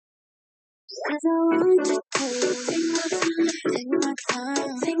'Cause I want to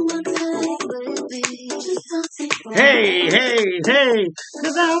take my time with me. Hey,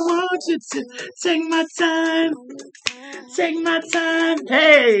 cause I want you to take my time. Take my time.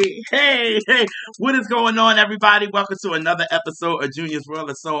 Hey. What is going on, everybody? Welcome to another episode of Junior's World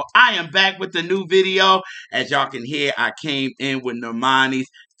of Soul. I am back with a new video. As y'all can hear, I came in with Normani's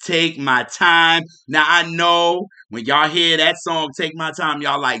Take My Time. Now, I know when y'all hear that song, Take My Time,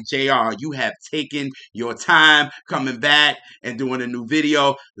 y'all like, JR, you have taken your time coming back and doing a new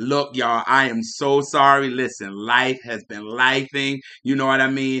video. Look, y'all, I am so sorry. Listen, life has been lifing. You know what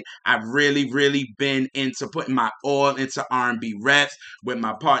I mean? I've really been into putting my all into R&B reps with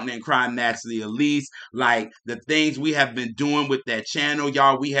my partner in crime, Maxley Elise. Like, the things we have been doing with that channel,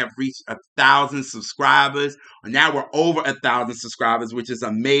 y'all, we have reached 1,000 subscribers. Now we're over 1,000 subscribers, which is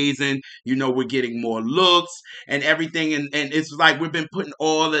amazing. You know, we're getting more looks and everything. And it's like we've been putting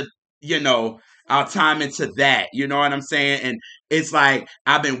all the, our time into that. You know what I'm saying? And it's like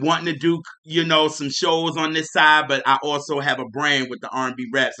I've been wanting to do, some shows on this side, but I also have a brand with the R&B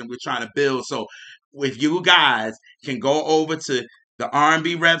reps and we're trying to build. So if you guys can go over to the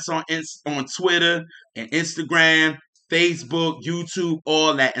R&B reps on Twitter and Instagram, Facebook, YouTube,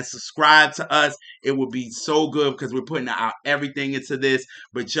 all that, and subscribe to us. It would be so good because we're putting out everything into this.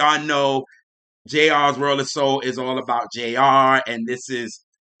 But y'all know JR's World of Soul is all about JR, and this is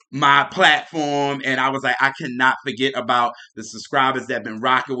my platform. And I was like, I cannot forget about the subscribers that have been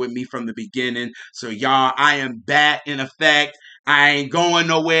rocking with me from the beginning. So y'all, I am back in effect. I ain't going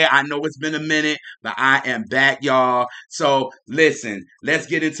nowhere. I know it's been a minute, but I am back, y'all. So listen, let's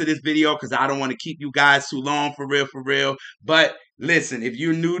get into this video because I don't want to keep you guys too long, for real. But listen, if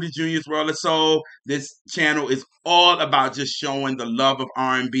you're new to Junior's World of Soul, this channel is all about just showing the love of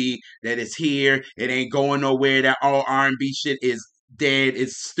R&B that is here. It ain't going nowhere. That all R&B shit is dead,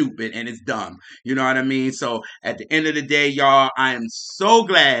 it's stupid, and it's dumb. You know what I mean? So at the end of the day, y'all, I am so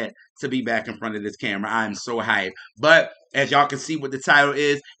glad to be back in front of this camera. I am so hyped. But as y'all can see what the title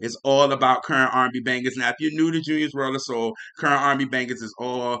is, it's all about current R&B bangers. Now, if you're new to Junior's World of Soul, current R&B bangers is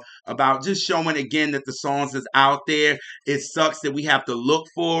all about just showing again that the songs is out there. It sucks that we have to look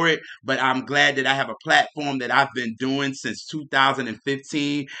for it, but I'm glad that I have a platform that I've been doing since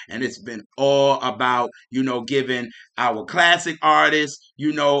 2015, and it's been all about, giving our classic artists,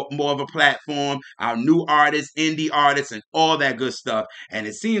 more of a platform, our new artists, indie artists, and all that good stuff. And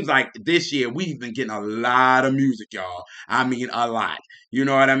it seems like this year we've been getting a lot of music, y'all. I mean, a lot. You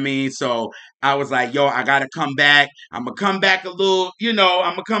know what I mean? So I was like, yo, I got to come back. I'm going to come back a little, I'm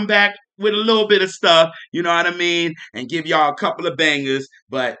going to come back with a little bit of stuff, you know what I mean? And give y'all a couple of bangers,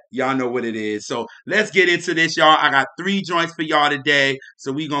 but y'all know what it is. So let's get into this, y'all. I got 3 joints for y'all today.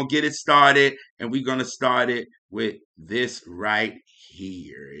 So we're going to get it started, and we're going to start it with this right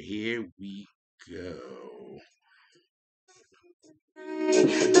here. Here we go.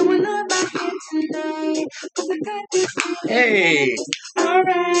 Hey, all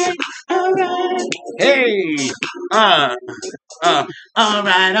right, hey,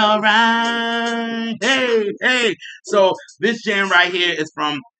 all right, hey. So this jam right here is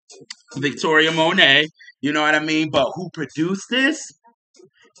from Victoria Monet, you know what I mean? But who produced this?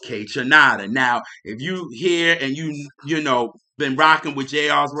 Kaytranada. Now, if you hear and been rocking with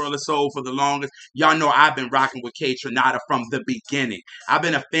JR's World of Soul for the longest, y'all know I've been rocking with Kaytranada from the beginning. I've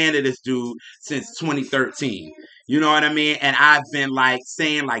been a fan of this dude since 2013. You know what I mean? And I've been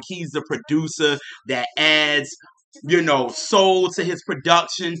saying he's the producer that adds soul to his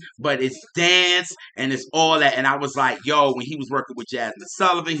production, but it's dance and it's all that. And I was like, yo, when he was working with Jasmine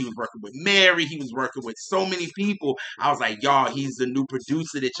Sullivan, he was working with Mary, he was working with so many people. I was like, y'all, he's the new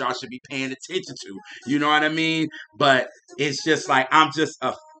producer that y'all should be paying attention to. You know what I mean? But it's just like, I'm just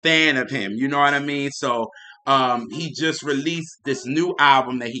a fan of him. You know what I mean? So he just released this new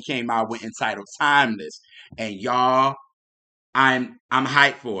album that he came out with entitled Timeless. And y'all, I'm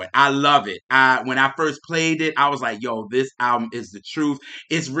hyped for it. I love it. When I first played it, I was like, yo, this album is the truth.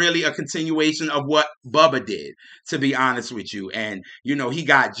 It's really a continuation of what Bubba did, to be honest with you. And, he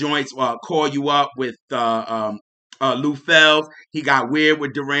got joints, Call You Up with Lou Fells. He got Weird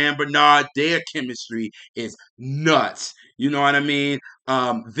with Darien Brockington. Their chemistry is nuts. You know what I mean?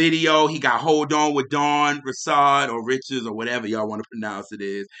 Video, he got Hold On with Dawn Rasad or Riches or whatever y'all want to pronounce it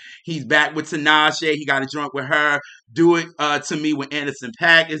is. He's back with Tinashe. He got a joint with her. Do It To Me with Anderson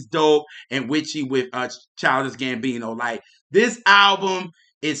 .Paak is dope. And Witchy with Childish Gambino. Like, this album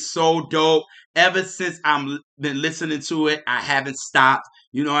is so dope. Ever since I've been listening to it, I haven't stopped.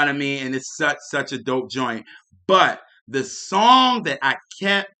 You know what I mean? And it's such a dope joint. But the song that I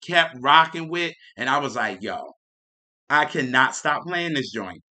kept rocking with, and I was like, yo, I cannot stop playing this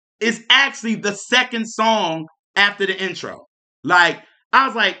joint, is actually the second song after the intro. Like, I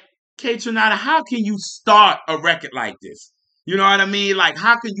was like, Kaytranada, how can you start a record like this? You know what I mean? Like,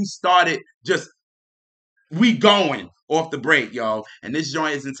 how can you start it just we going off the break, y'all. And this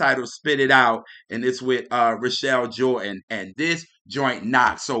joint is entitled Spit It Out, and it's with Rochelle Jordan. And this joint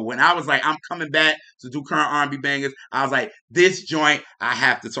knocks. So when I was like, I'm coming back to do current R&B bangers, I was like, this joint I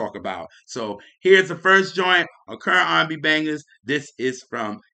have to talk about. So here's the first joint on current R&B bangers. This is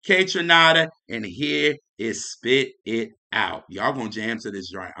from Kaytranada, and here is Spit It Out. Y'all gonna jam to this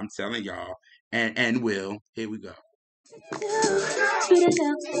joint. I'm telling y'all. And will. Here we go. Spit it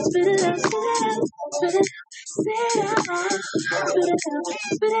out, spit it out, spit it out, spit it out, spit it out, spit it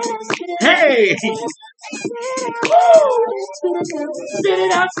out, spit it out, Hey! spit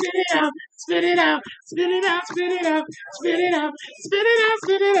it out, Spit it out, spit it out, spit it out, spit it out, spit it out, spit it out, spit it out,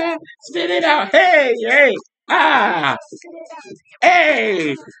 spit it out, spit it out. Hey, hey, ah,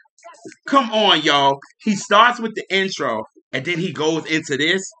 hey. Come on, y'all. He starts with the intro and then he goes into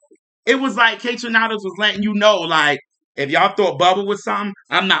this. It was like Kaytranada was letting you know, like, if y'all thought Bubba was something,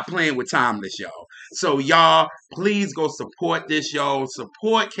 I'm not playing with Timeless, y'all. So, y'all, please go support this, y'all.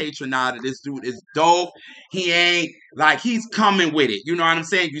 Support Kaytranada. This dude is dope. He ain't, like, he's coming with it. You know what I'm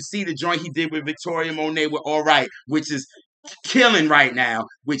saying? You see the joint he did with Victoria Monet with All Right, which is killing right now,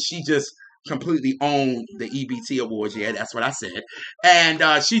 which she just completely owned the EBT Awards. Yeah, that's what I said. And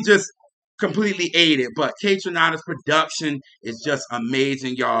she just completely ate it. But Kaytranada's production is just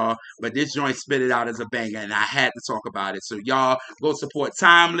amazing, y'all. But this joint Spit It Out as a banger, and I had to talk about it. So y'all go support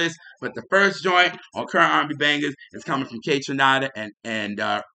Timeless. But the first joint on current R&B bangers is coming from Kaytranada and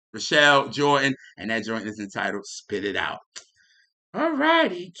Rochelle Jordan, and that joint is entitled Spit It Out.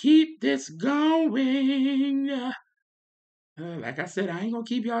 Alrighty, keep this going. Like I said, I ain't gonna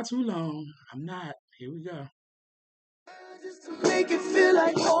keep y'all too long. I'm not. Here we go. just to make it feel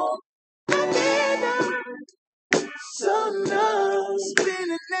like home. So love,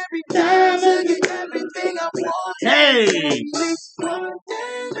 spinning every time, to get everything I want. Hey! One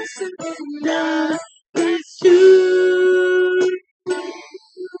day, listen, and It's you.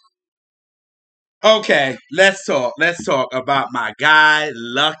 Okay, let's talk. Let's talk about my guy,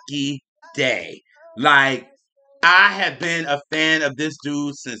 Lucky Daye. Like, I have been a fan of this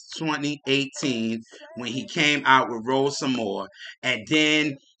dude since 2018 when he came out with Roll Some More. And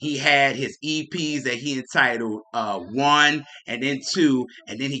then he had his EPs that he entitled 1 and then 2.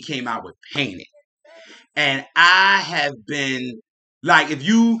 And then he came out with Painted. And I have been, like, if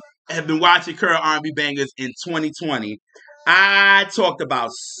you have been watching current R&B bangers in 2020, I talked about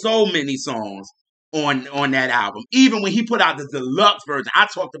so many songs on that album. Even when he put out the deluxe version, I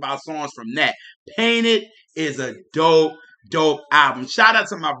talked about songs from that. Painted is a dope album. Shout out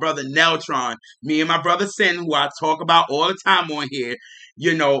to my brother Neltron. Me and my brother Sin, who I talk about all the time on here,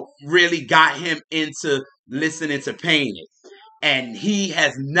 you know, really got him into listening to Painted. And he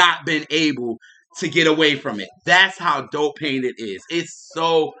has not been able to get away from it. That's how dope Painted is. It's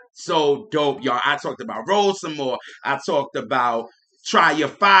so dope, y'all. I talked about Roll Some More. I talked about Try Your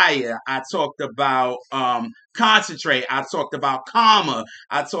Fire. I talked about Concentrate. I talked about Karma.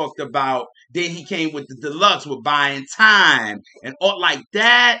 I talked about, then he came with the deluxe with Buying Time. And all, like,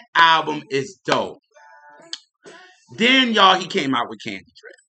 that album is dope. Then, y'all, he came out with Candy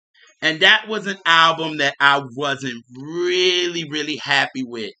Drip. And that was an album that I wasn't really happy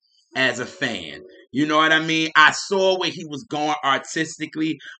with as a fan. You know what I mean? I saw where he was going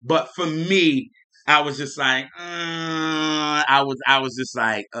artistically, but for me, I was just like, I was just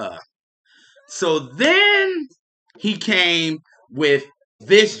like. So then he came with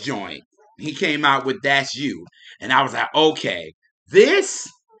this joint. He came out with That's You. And I was like, okay, this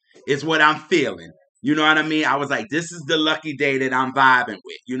is what I'm feeling. You know what I mean? I was like, this is the Lucky Daye that I'm vibing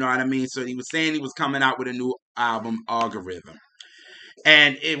with. You know what I mean? So he was saying he was coming out with a new album, Algorithm.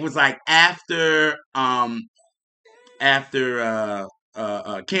 And it was like after Candy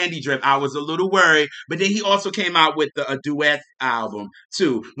Drip, I was a little worried. But then he also came out with a duet album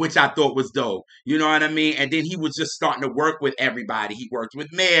too, which I thought was dope. You know what I mean? And then he was just starting to work with everybody. He worked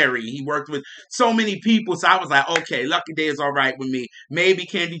with Mary. He worked with so many people. So I was like, okay, Lucky Daye is all right with me. Maybe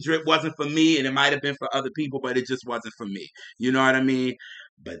Candy Drip wasn't for me, and it might have been for other people, but it just wasn't for me. You know what I mean?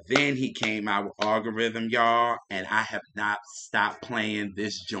 But then he came out with Algorithm, y'all, and I have not stopped playing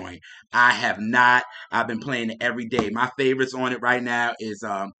this joint. I have not. I've been playing it every day. My favorites on it right now is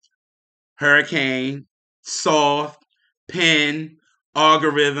Hurricane, Soft, Pen,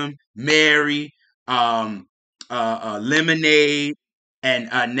 Algorithm, Mary, Lemonade,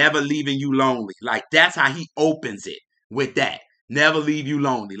 and Never Leaving You Lonely. Like, that's how he opens it with that. Never Leave You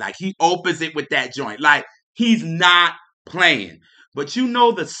Lonely. Like, he opens it with that joint. Like, he's not playing. But you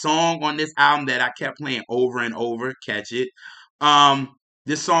know the song on this album that I kept playing over and over, catch it.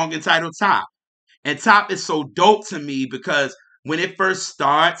 This song entitled Top. And Top is so dope to me because when it first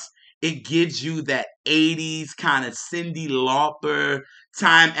starts, it gives you that 80s kind of Cyndi Lauper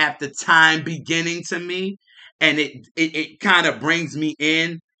time after time beginning to me. And it kind of brings me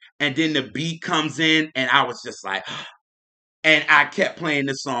in. And then the beat comes in, and I was just like, and I kept playing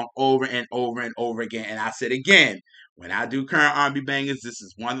this song over and over and over again. And I said again, when I do current R&B bangers, this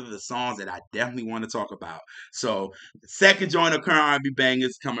is one of the songs that I definitely want to talk about. So the second joint of current R&B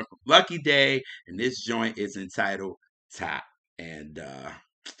bangers coming from Lucky Daye, and this joint is entitled Top. And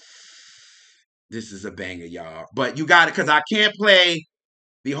this is a banger, y'all. But you got it, because I can't play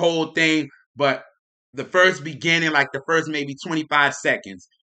the whole thing, but the first beginning, like the first maybe 25 seconds,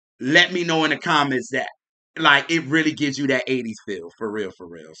 let me know in the comments that like it really gives you that 80s feel, for real, for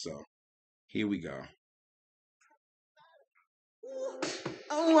real. So here we go.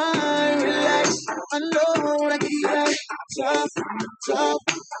 Oh, I relax. I know I get top, top,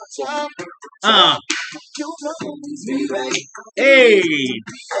 top. Hey,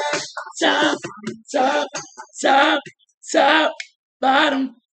 top, top, top, top,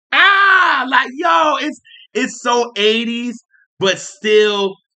 bottom. Ah, like yo, it's so 80s, but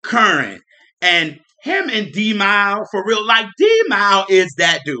still current. And him and D-Mile, for real, like D-Mile is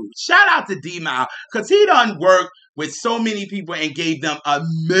that dude. Shout out to D-Mile, because he done worked with so many people and gave them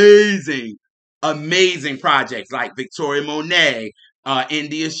amazing, amazing projects like Victoria Monet,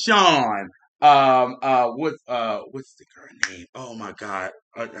 India Shawn, what's the girl name? Oh my God.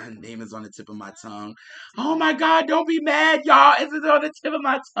 Her name is on the tip of my tongue. Oh my God, don't be mad, y'all. It's on the tip of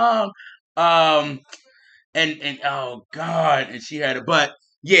my tongue. And oh God, and she had it, but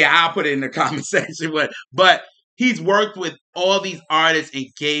yeah, I'll put it in the comment section. But he's worked with all these artists and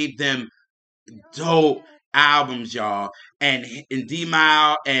gave them dope albums, y'all. And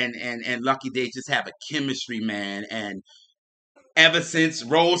D-Mile and Lucky Daye just have a chemistry, man. And ever since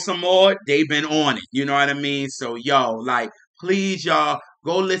Roll Some More, they've been on it. You know what I mean? So, yo, like, please, y'all,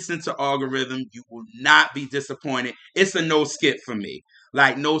 go listen to Algorithm. You will not be disappointed. It's a no skip for me.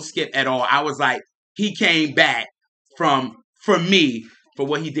 Like, no skip at all. I was like, he came back for me, for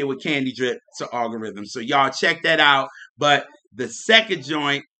what he did with Candy Drip to Algorithm. So, y'all, check that out. But the second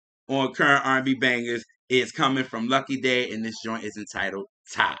joint on current R&B bangers is coming from Lucky Daye, and this joint is entitled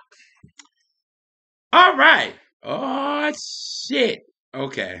Top. All right. Oh, shit.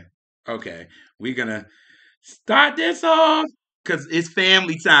 Okay. We're going to start this off because it's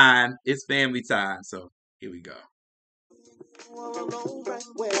family time. It's family time. So here we go.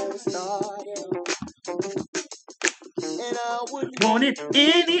 And I wouldn't want it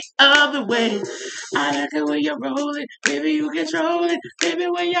any other way. I like it when you roll it, baby. You control it, baby.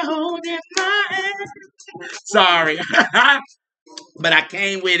 When you hold it, my hand. Sorry, but I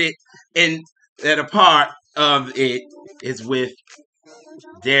came with it, and that a part of it is with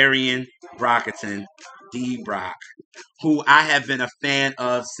Darien Brockington, D Brock, who I have been a fan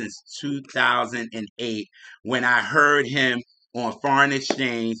of since 2008 when I heard him on Foreign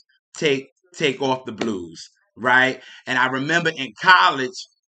Exchange take off the blues, right? And I remember in college,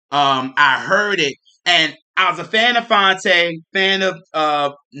 I heard it, and I was a fan of Fonte, fan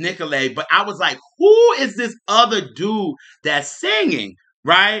of Nicolay, but I was like, who is this other dude that's singing,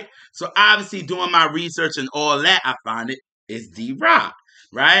 right? So obviously doing my research and all that, I found it's D-Rock,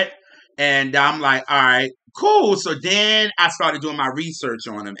 right? And I'm like, all right, cool. So then I started doing my research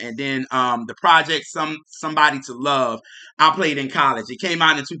on him. And then the project, Somebody to Love, I played in college. It came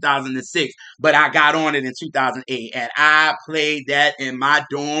out in 2006, but I got on it in 2008. And I played that in my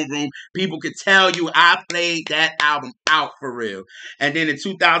dorm room. People could tell you I played that album out for real. And then in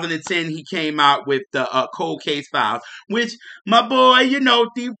 2010, he came out with the Cold Case Files, which my boy,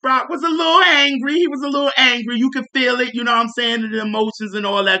 D-Rock was a little angry. He was a little angry. You could feel it, you know what I'm saying? The emotions and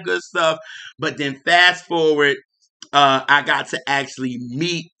all that good stuff. But then fast forward, I got to actually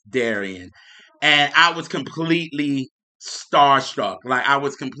meet Darien, and I was completely starstruck. Like, I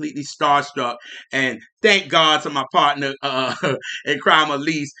was completely starstruck, and thank God to my partner in crime,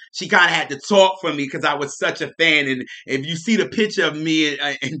 Elise. She kind of had to talk for me because I was such a fan. And if you see the picture of me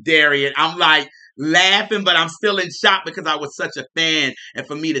and Darien, I'm like laughing, but I'm still in shock because I was such a fan. And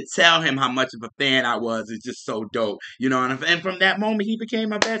for me to tell him how much of a fan I was is just so dope, and from that moment he became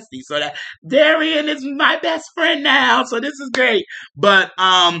my bestie. So that Darien is my best friend now, so this is great. But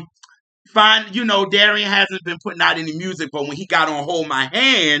Darien hasn't been putting out any music, but when he got on Hold My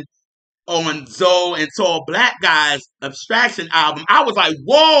Hand on Zoe and Tall Black Guy's Abstraction album, I was like,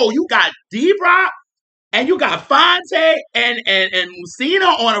 whoa, you got D-Rock? and you got Fonte and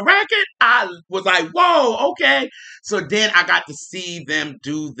Musina on a record. I was like, whoa, okay. So then I got to see them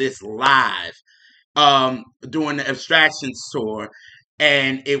do this live, during the Abstractions tour,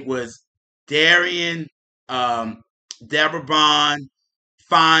 and it was Darien, um, Deborah Bond,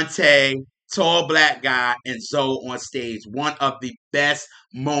 Fonte, tall black guy, and Zoe on stage. One of the best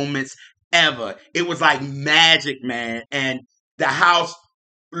moments ever. It was like magic, man, and the house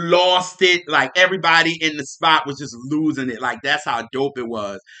lost it. Like everybody in the spot was just losing it. Like that's how dope it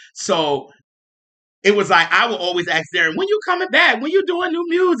was. So it was like I would always ask Darren, when you coming back? When you doing new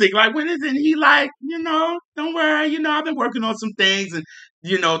music? Like when is it? And he like, don't worry, I've been working on some things and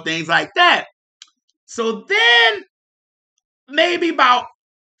things like that. So then maybe about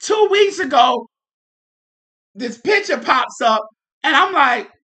 2 weeks ago, this picture pops up and I'm like,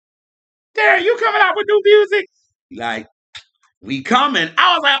 Darren, you coming out with new music? Like, we coming.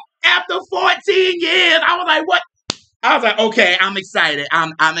 I was like, after 14 years, I was like, what? I was like, okay, I'm excited.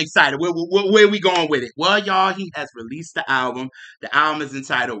 I'm excited. Where we going with it? Well, y'all, he has released the album. The album is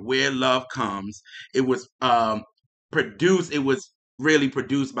entitled Where Love Comes. It was produced. It was really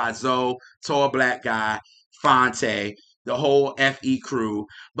produced by Zoe, tall black guy, Fonte, the whole FE crew.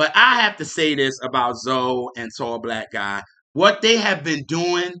 But I have to say this about Zoe and tall black guy. What they have been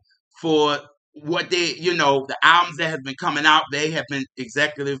doing for what they, the albums that have been coming out, they have been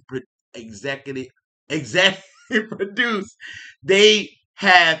executive produced. They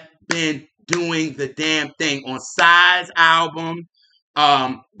have been doing the damn thing on Side's album,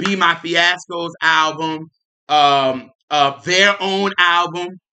 Be My Fiasco's album, their own album,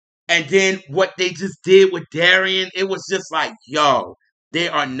 and then what they just did with Darien, it was just like, yo, they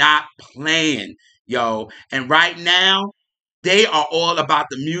are not playing, yo. And right now, they are all about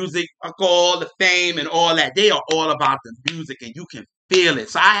the music, all the fame and all that. They are all about the music, and you can feel it.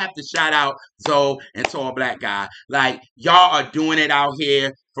 So I have to shout out Zoe and Tall Black Guy. Like, y'all are doing it out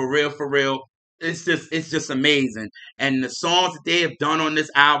here for real, for real. It's just amazing. And the songs that they have done on this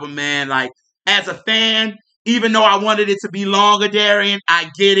album, man, like, as a fan, even though I wanted it to be longer, Darien,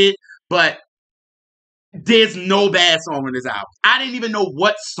 I get it, but there's no bad song on this album. I didn't even know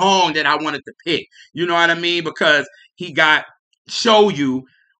what song that I wanted to pick. You know what I mean? Because he got Show You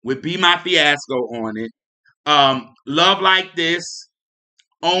with Be My Fiasco on it. Love Like This,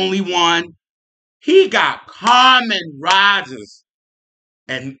 Only One. He got Carmen Rogers.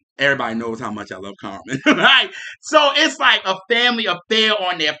 And everybody knows how much I love Carmen, right? So it's like a family affair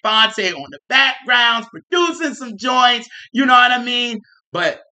on there. Fonte on the backgrounds, producing some joints. You know what I mean?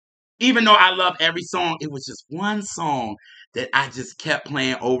 But even though I love every song, it was just one song that I just kept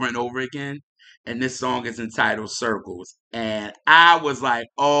playing over and over again. And this song is entitled Circles. And I was like,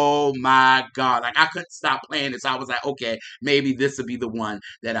 oh my God. Like, I couldn't stop playing this. I was like, okay, maybe this will be the one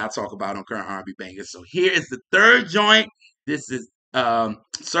that I'll talk about on Current R&B Bangers. So here is the third joint. This is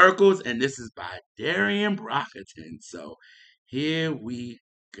Circles, and this is by Darien Brockington. So here we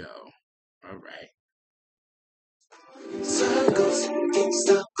go. All right. Circles, can't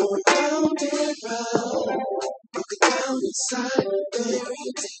stop going round and round. Broken down inside,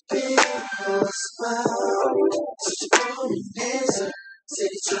 buried deep in your smile. Such a boring answer,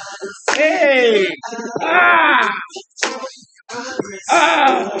 steady trying to Hey!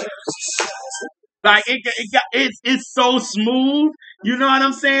 Like it's so smooth, you know what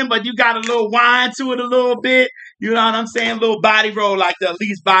I'm saying? But you got a little whine to it a little bit, you know what I'm saying? A little body roll, like the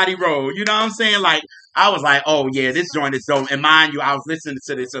least body roll, you know what I'm saying? Like, I was like, oh yeah, this joint is dope. And mind you, I was listening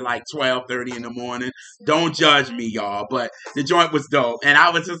to this at like 12:30 in the morning. Don't judge me, y'all, but the joint was dope. And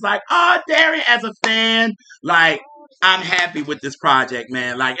I was just like, oh, Darien, as a fan, like, I'm happy with this project,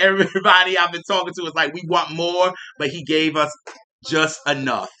 man. Like, everybody I've been talking to is like, we want more, but he gave us just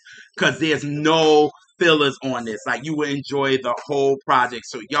enough. Because there's no fillers on this. Like, you will enjoy the whole project.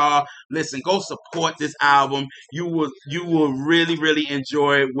 So y'all, listen, go support this album. You will really, really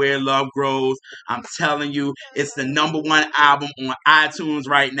enjoy Where Love Grows. I'm telling you, it's the #1 album on iTunes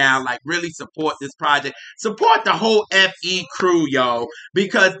right now. Like, really support this project. Support the whole FE crew, yo.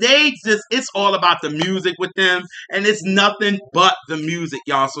 Because it's all about the music with them. And it's nothing but the music,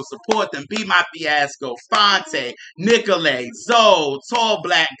 y'all. So support them. Be My Fiasco, Fonte, Nicolay, Zoe, Tall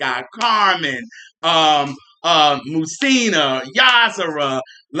Black Guy, Carmen, Musina, Yazara,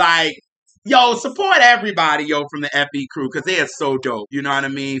 like, yo, support everybody, yo, from the FE crew, because they are so dope, you know what I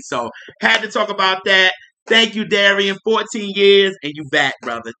mean? So, had to talk about that. Thank you, Darien. 14 years and you back,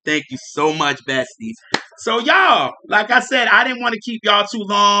 brother. Thank you so much, besties. So, y'all, like I said, I didn't want to keep y'all too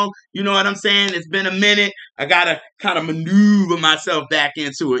long. You know what I'm saying? It's been a minute. I got to kind of maneuver myself back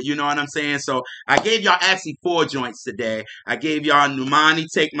into it. You know what I'm saying? So, I gave y'all actually 4 joints today. I gave y'all Normani,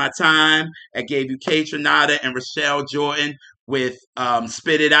 Take My Time. I gave you Kaytranada and Rochelle Jordan with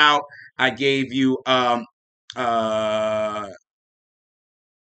Spit It Out. I gave you uh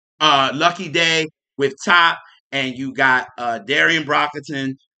Lucky Daye with Top, and you got Darien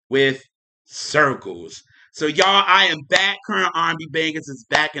Brockington with Circles. So y'all, I am back. Current R&B Bangers is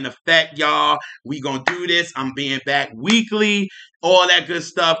back in effect, y'all. We gonna do this. I'm being back weekly, all that good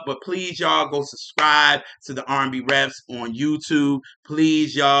stuff. But please, y'all, go subscribe to the R&B Reps on YouTube.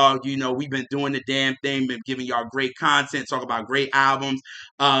 Please, y'all. You know we've been doing the damn thing, been giving y'all great content, talk about great albums.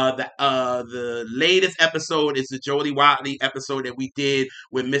 The latest episode is the Jody Watley episode that we did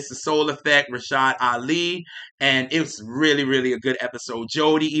with Mr. Soul Effect, Rashad Ali, and it was really, really a good episode.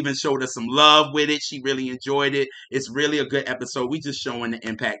 Jody even showed us some love with it. She really enjoyed it. It's really a good episode. We just showing the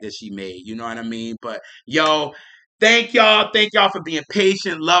impact that she made. You know what I mean? But yo, thank y'all. Thank y'all for being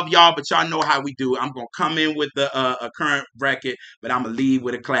patient. Love y'all, but y'all know how we do. I'm gonna come in with the a current record, but I'm gonna leave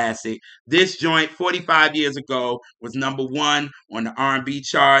with a classic. This joint, 45 years ago, was #1 on the R&B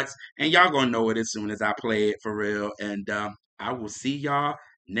charts, and y'all gonna know it as soon as I play it for real. And I will see y'all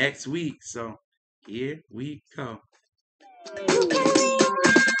next week. So here we go.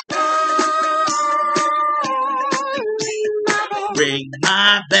 Ring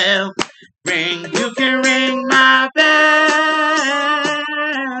my bell. Ring, you can ring my bell.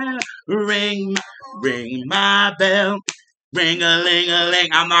 Ring my bell. Ring a ling a ling.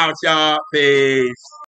 I'm out, y'all. Peace.